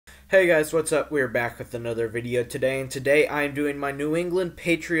Hey guys, what's up? We're back with another video today, and today I'm doing my New England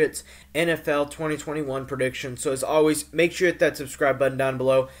Patriots NFL 2021 prediction. So as always, make sure you hit that subscribe button down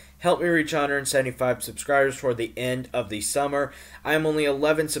below. Help me reach 175 subscribers for the end of the summer. I am only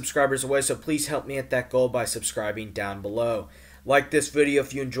 11 subscribers away, so please help me hit that goal by subscribing down below. Like this video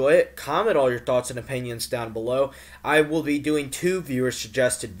if you enjoy it. Comment all your thoughts and opinions down below. I will be doing 2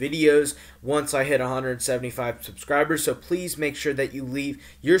 viewer-suggested videos once I hit 175 subscribers, so please make sure that you leave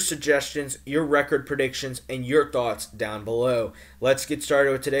your suggestions, your record predictions, and your thoughts down below. Let's get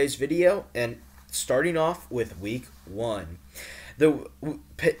started with today's video, and starting off with Week 1. The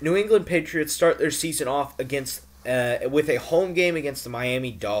New England Patriots start their season off with a home game against the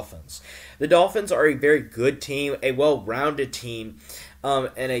Miami Dolphins. The Dolphins are a very good team, a well-rounded team,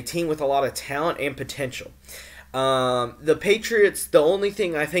 and a team with a lot of talent and potential. The Patriots, the only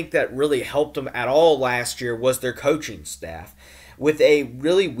thing I think that really helped them at all last year was their coaching staff. With a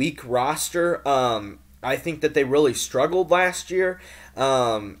really weak roster, I think that they really struggled last year.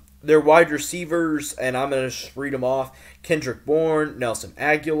 Their wide receivers, and I'm going to just read them off: Kendrick Bourne, Nelson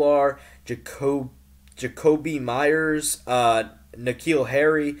Aguilar, Jacoby Myers, N'Keal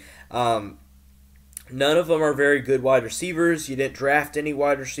Harry. None of them are very good wide receivers. You didn't draft any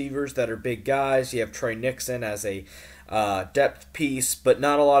wide receivers that are big guys. You have Trey Nixon as a depth piece, but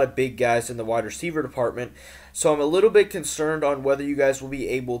not a lot of big guys in the wide receiver department. So I'm a little bit concerned on whether you guys will be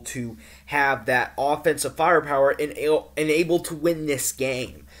able to have that offensive firepower and able to win this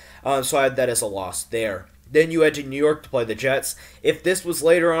game. So I had that as a loss there. Then you head to New York to play the Jets. If this was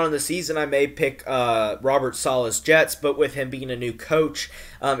later on in the season, I may pick Robert Saleh's Jets, but with him being a new coach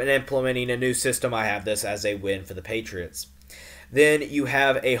and implementing a new system, I have this as a win for the Patriots. Then you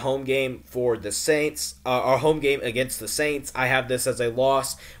have a home game for the Saints, a home game against the Saints. I have this as a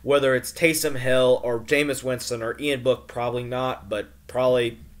loss, whether it's Taysom Hill or Jameis Winston or Ian Book, probably not, but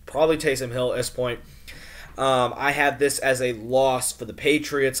probably Taysom Hill at this point. I have this as a loss for the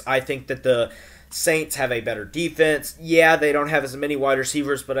Patriots. I think that the Saints have a better defense. Yeah, they don't have as many wide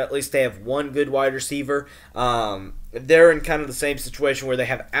receivers, but at least they have one good wide receiver. They're in kind of the same situation where they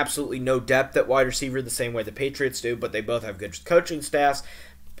have absolutely no depth at wide receiver the same way the Patriots do, but they both have good coaching staffs.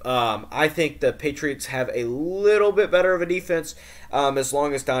 I think the Patriots have a little bit better of a defense as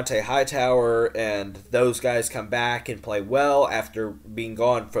long as Dante Hightower and those guys come back and play well after being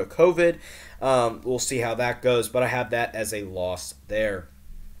gone for COVID. We'll see how that goes, but I have that as a loss there.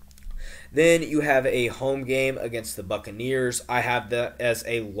 Then you have a home game against the Buccaneers. I have that as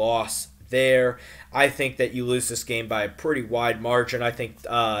a loss there. I think that you lose this game by a pretty wide margin. I think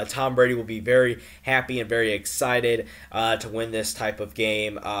Tom Brady will be very happy and very excited to win this type of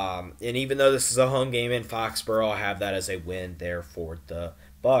game. And even though this is a home game in Foxborough, I have that as a win there for the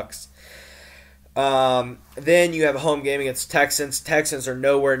Bucs. Then you have a home game against Texans. Texans are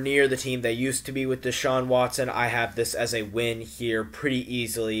nowhere near the team they used to be with Deshaun Watson. I have this as a win here pretty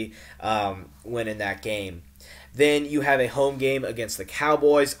easily, winning that game. Then you have a home game against the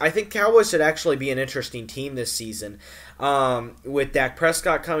Cowboys. I think Cowboys should actually be an interesting team this season. With Dak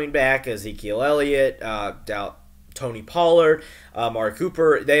Prescott coming back, Ezekiel Elliott, Tony Pollard, Amari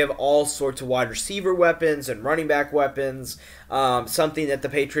Cooper. They have all sorts of wide receiver weapons and running back weapons, something that the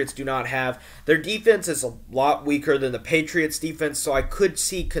Patriots do not have. Their defense is a lot weaker than the Patriots' defense, so I could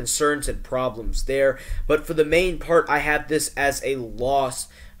see concerns and problems there. But for the main part, I have this as a loss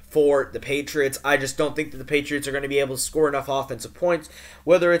for the Patriots. I just don't think that the Patriots are going to be able to score enough offensive points,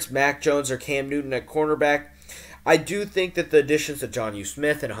 whether it's Mac Jones or Cam Newton at cornerback. I do think that the additions of Jonnu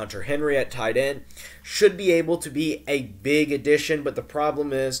Smith and Hunter Henry at tight end should be able to be a big addition, but the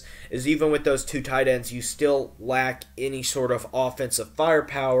problem is even with those two tight ends, you still lack any sort of offensive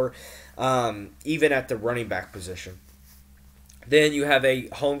firepower, even at the running back position. Then you have a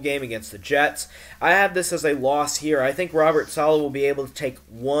home game against the Jets. I have this as a loss here. I think Robert Saleh will be able to take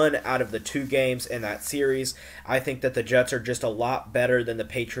 1 out of the 2 games in that series. I think that the Jets are just a lot better than the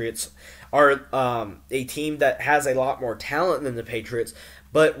Patriots are, a team that has a lot more talent than the Patriots,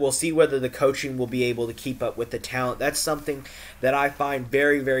 but we'll see whether the coaching will be able to keep up with the talent. That's something that I find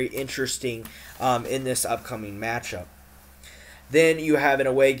very, very interesting in this upcoming matchup. Then you have an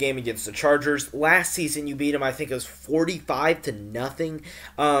away game against the Chargers. Last season you beat them, I think it was 45-0.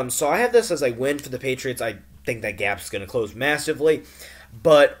 So I have this as a win for the Patriots. I think that gap's going to close massively.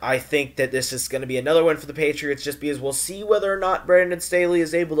 But I think that this is going to be another win for the Patriots just because we'll see whether or not Brandon Staley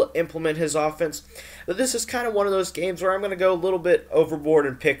is able to implement his offense. But this is kind of one of those games where I'm going to go a little bit overboard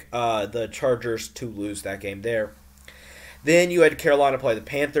and pick the Chargers to lose that game there. Then you had Carolina play the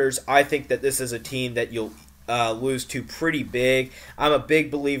Panthers. I think that this is a team that you'll lose to pretty big. I'm a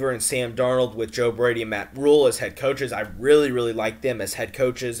big believer in Sam Darnold with Joe Brady and Matt Rule as head coaches. I really, really like them as head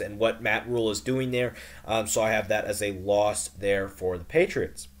coaches and what Matt Rule is doing there. So I have that as a loss there for the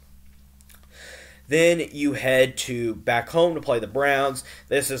Patriots. Then you head to back home to play the Browns.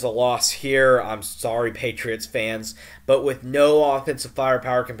 This is a loss here. I'm sorry, Patriots fans, but with no offensive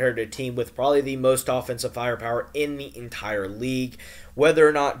firepower compared to a team with probably the most offensive firepower in the entire league. Whether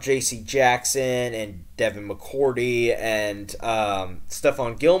or not J.C. Jackson and Devin McCourty and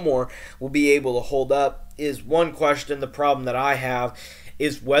Stephon Gilmore will be able to hold up is one question. The problem that I have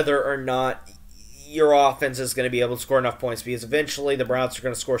is whether or not your offense is going to be able to score enough points, because eventually the Browns are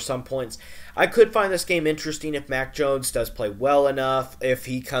going to score some points. I could find this game interesting if Mac Jones does play well enough, if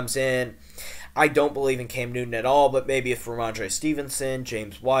he comes in. I don't believe in Cam Newton at all, but maybe if Ramondre Stevenson,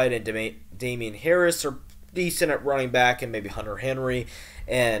 James White, and Damian Harris are decent at running back, and maybe Hunter Henry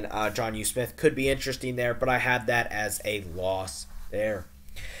and John U. Smith could be interesting there, but I had that as a loss there.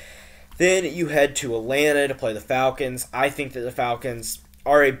 Then you head to Atlanta to play the Falcons. I think that the Falcons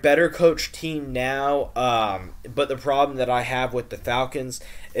are a better coach team now, but the problem that I have with the Falcons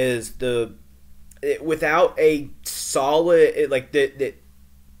is without a solid, the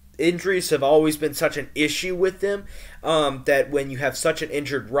injuries have always been such an issue with them, that when you have such an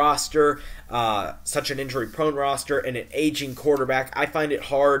injured roster, such an injury-prone roster, and an aging quarterback, I find it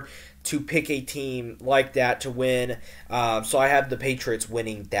hard to pick a team like that to win. So I have the Patriots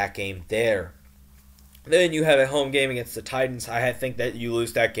winning that game there. Then you have a home game against the Titans. I think that you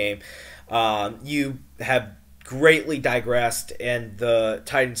lose that game. You have greatly digressed, and the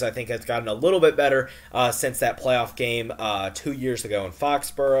Titans, I think, has gotten a little bit better since that playoff game 2 years ago in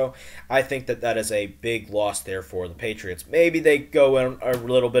Foxborough. I think that that is a big loss there for the Patriots. Maybe they go on a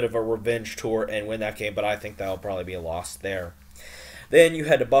little bit of a revenge tour and win that game, but I think that will probably be a loss there. Then you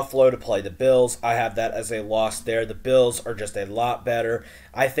head to Buffalo to play the Bills. I have that as a loss there. The Bills are just a lot better.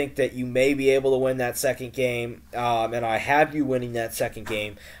 I think that you may be able to win that second game, and I have you winning that second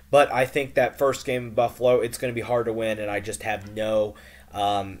game. But I think that first game in Buffalo, it's going to be hard to win, and I just have no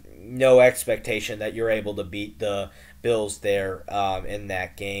expectation that you're able to beat the Bills there in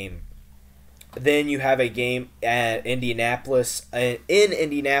that game. Then you have a game at Indianapolis, against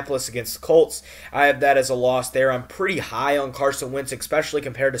the Colts. I have that as a loss there. I'm pretty high on Carson Wentz, especially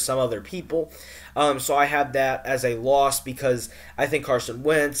compared to some other people. So I have that as a loss because I think Carson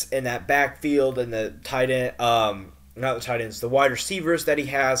Wentz in that backfield and the the wide receivers that he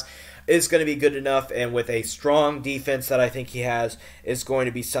has is going to be good enough, and with a strong defense that I think he has, is going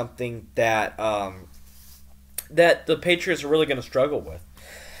to be something that that the Patriots are really going to struggle with.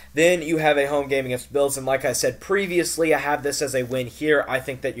 Then you have a home game against the Bills, and like I said previously, I have this as a win here. I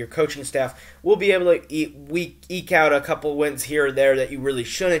think that your coaching staff will be able to eke out a couple wins here or there that you really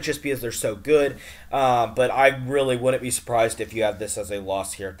shouldn't just because they're so good. But I really wouldn't be surprised if you have this as a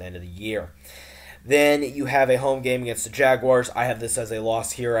loss here at the end of the year. Then you have a home game against the Jaguars. I have this as a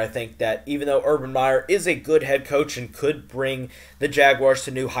loss here. I think that even though Urban Meyer is a good head coach and could bring the Jaguars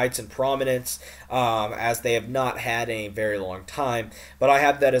to new heights and prominence, as they have not had in a very long time, but I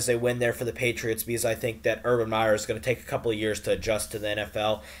have that as a win there for the Patriots because I think that Urban Meyer is going to take a couple of years to adjust to the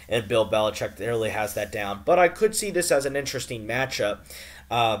NFL, and Bill Belichick really has that down. But I could see this as an interesting matchup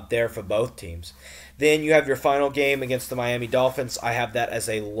there for both teams. Then you have your final game against the Miami Dolphins. I have that as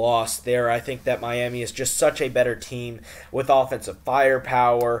a loss there. I think that Miami is just such a better team with offensive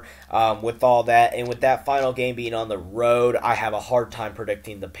firepower, with all that. And with that final game being on the road, I have a hard time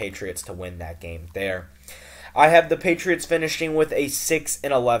predicting the Patriots to win that game there. I have the Patriots finishing with a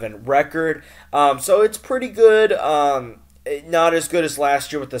 6-11 record. So it's pretty good. Not as good as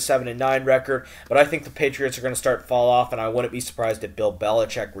last year with the 7-9 record, but I think the Patriots are going to start to fall off, and I wouldn't be surprised if Bill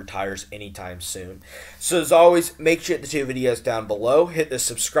Belichick retires anytime soon. So as always, make sure you hit the two videos down below. Hit the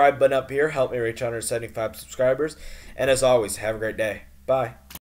subscribe button up here. Help me reach 175 subscribers. And as always, have a great day. Bye.